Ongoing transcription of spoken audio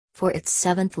For its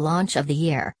seventh launch of the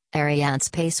year,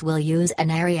 Arianespace will use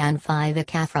an Ariane 5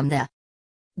 from the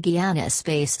Guiana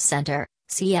Space Center,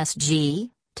 CSG,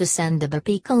 to send the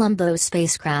BepiColombo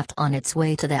spacecraft on its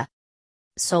way to the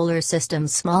Solar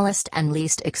System's smallest and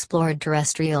least explored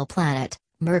terrestrial planet,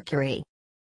 Mercury.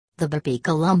 The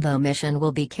BepiColombo mission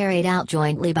will be carried out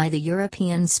jointly by the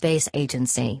European Space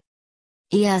Agency,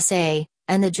 ESA,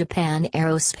 and the Japan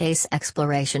Aerospace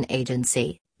Exploration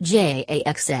Agency,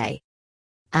 JAXA.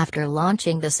 After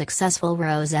launching the successful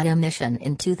Rosetta mission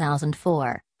in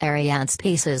 2004,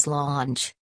 Arianespace's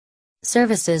launch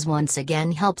services once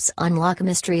again helps unlock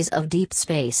mysteries of deep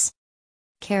space.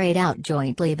 Carried out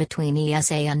jointly between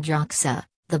ESA and JAXA,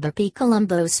 the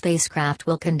BepiColombo spacecraft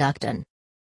will conduct an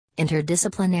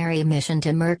interdisciplinary mission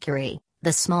to Mercury,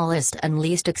 the smallest and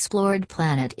least explored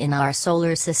planet in our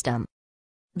solar system.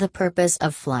 The purpose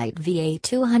of Flight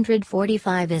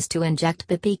VA245 is to inject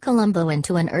BepiColombo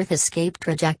into an Earth escape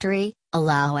trajectory,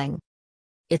 allowing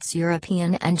its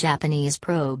European and Japanese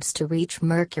probes to reach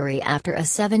Mercury after a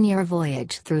 7-year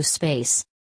voyage through space.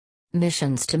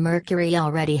 Missions to Mercury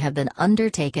already have been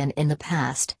undertaken in the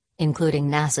past, including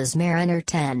NASA's Mariner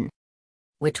 10,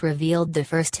 which revealed the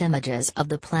first images of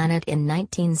the planet in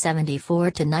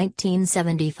 1974 to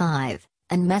 1975,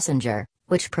 and Messenger,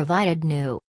 which provided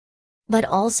new but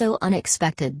also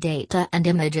unexpected data and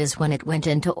images when it went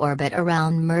into orbit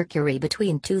around Mercury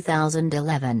between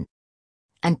 2011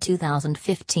 and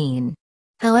 2015.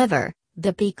 However,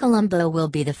 BepiColombo will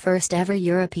be the first ever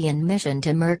European mission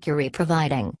to Mercury,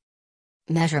 providing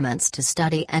measurements to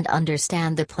study and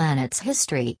understand the planet's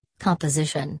history,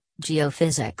 composition,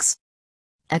 geophysics,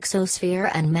 exosphere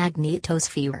and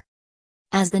magnetosphere.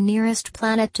 As the nearest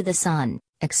planet to the Sun,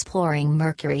 exploring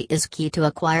Mercury is key to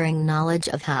acquiring knowledge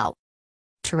of how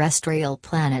terrestrial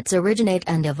planets originate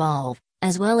and evolve,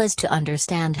 as well as to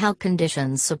understand how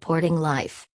conditions supporting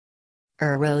life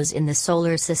arose in the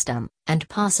solar system, and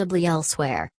possibly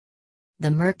elsewhere. The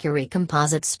Mercury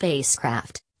Composite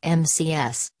Spacecraft,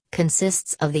 MCS,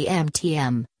 consists of the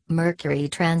MTM, Mercury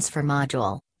Transfer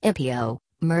Module, IPO,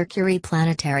 Mercury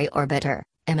Planetary Orbiter,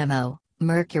 MMO,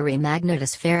 Mercury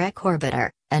Magnetospheric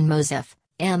Orbiter, and MOSIF,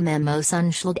 MMO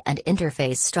Sunshield and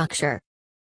Interface Structure.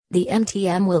 The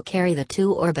MTM will carry the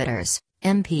two orbiters,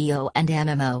 MPO and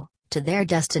MMO, to their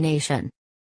destination.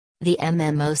 The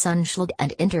MMO Sunshield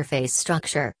and Interface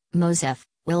Structure, MOSIF,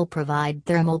 will provide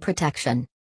thermal protection.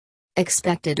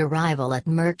 Expected arrival at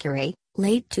Mercury,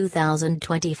 late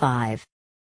 2025.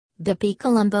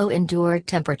 BepiColombo endured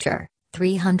temperature,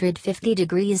 350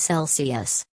 degrees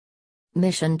Celsius.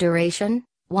 Mission duration,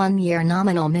 1 year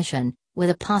nominal mission, with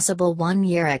a possible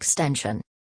 1-year extension.